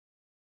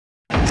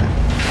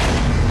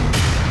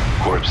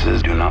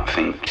corpses do not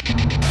think.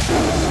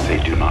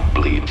 They do not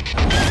bleed.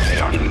 They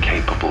are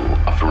incapable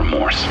of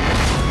remorse.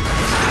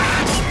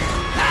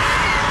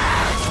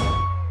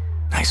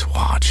 Nice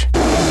watch.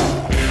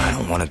 I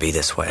don't want to be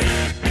this way.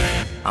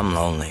 I'm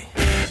lonely.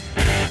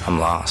 I'm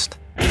lost.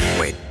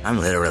 Wait, I'm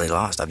literally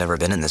lost. I've never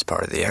been in this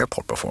part of the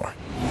airport before.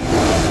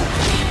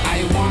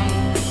 I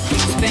want to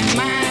spend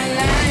my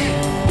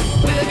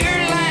life with a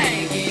girl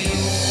like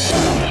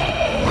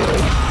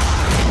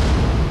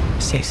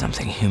you. Say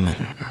something human.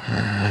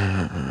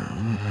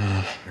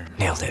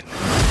 Nailed it.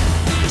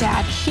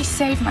 Dad, he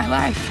saved my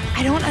life.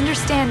 I don't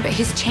understand, but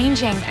he's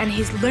changing, and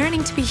he's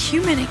learning to be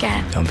human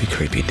again. Don't be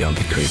creepy, don't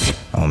be creepy.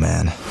 Oh,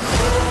 man.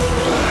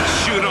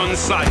 Shoot on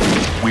sight.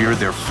 We're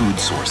their food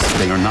source.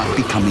 They are not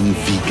becoming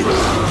vegan.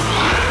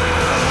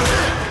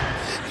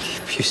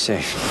 Keep you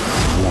safe.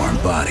 Warm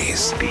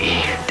bodies.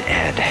 Be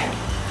dead.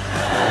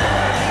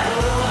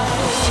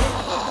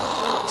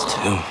 It's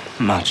too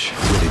much.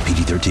 Rated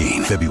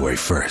PG-13, February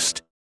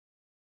 1st.